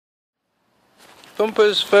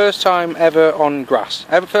Thumper's first time ever on grass.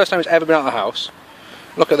 First time he's ever been out of the house.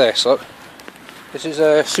 Look at this, look. This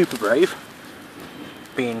is Super Brave,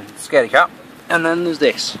 being scaredy cat. And then there's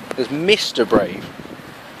this. There's Mr. Brave,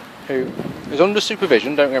 who is under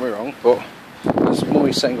supervision, don't get me wrong, but there's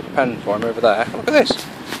Mummy's setting up a pen for him over there. Look at this.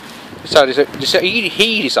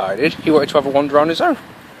 He decided he wanted to have a wander on his own.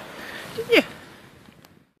 Didn't you?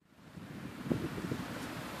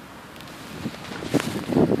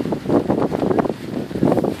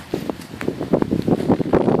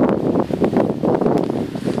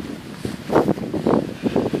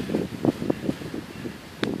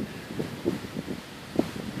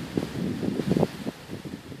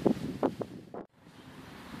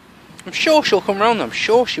 I'm sure she'll come round, I'm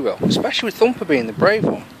sure she will, especially with Thumper being the brave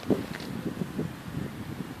one.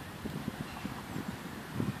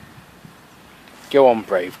 Go on,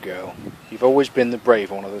 brave girl. You've always been the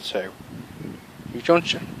brave one of the two. You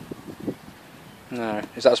don't you? No.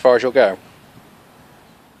 Is that as far as you'll go?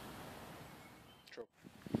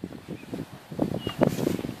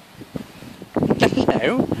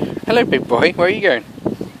 Hello. Hello, big boy. Where are you going?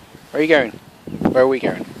 Where are you going? Where are we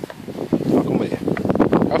going? I'll come with you.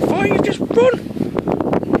 How far you've just run?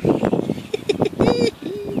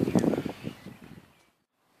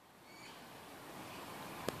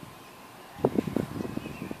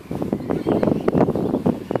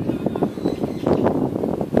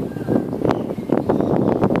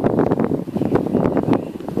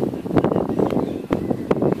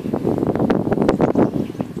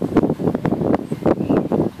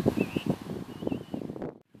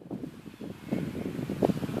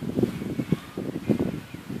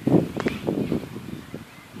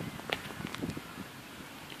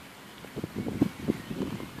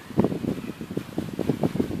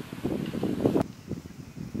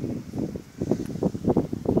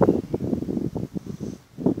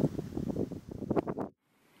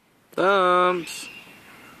 Thumps.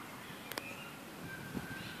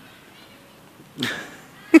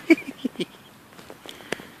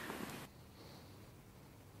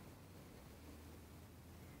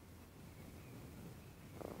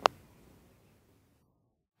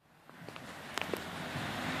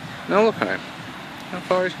 Now look at him. How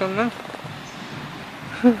far he's gone now?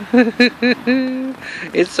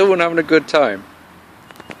 Is someone having a good time?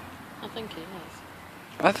 I think he is.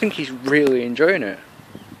 I think he's really enjoying it.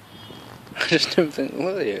 I just don't think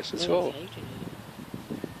Lily is at all.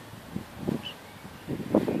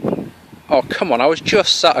 Oh, come on, I was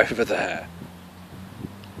just sat over there.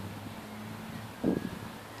 Come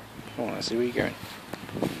on, let's see where you're going.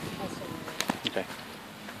 Okay.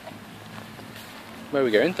 Where are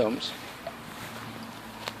we going, Thumps?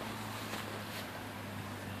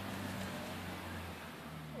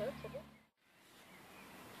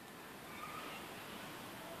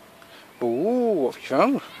 Ooh, what have you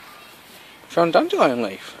found? Found dandelion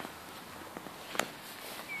leaf.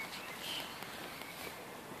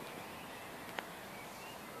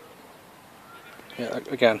 Yeah,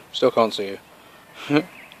 again, still can't see you. You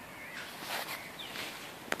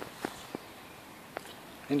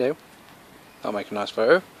do. That'll make a nice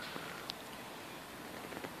photo. Look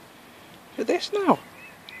at this now.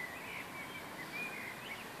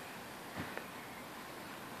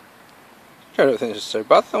 I don't think this is so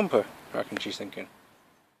bad, Thumper. I reckon she's thinking.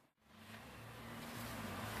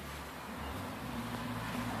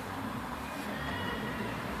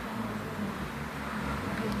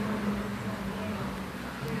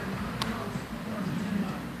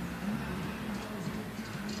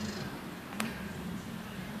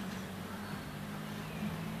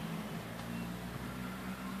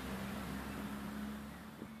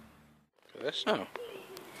 Look at this now.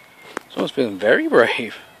 Someone's feeling very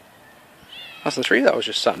brave. That's the tree that I was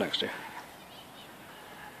just sat next to.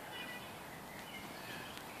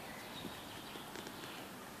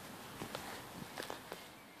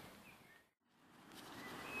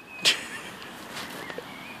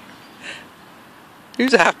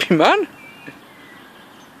 Who's a happy man?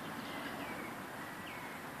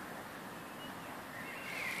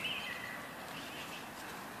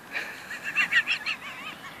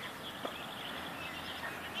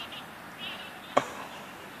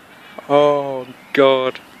 Oh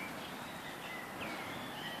God.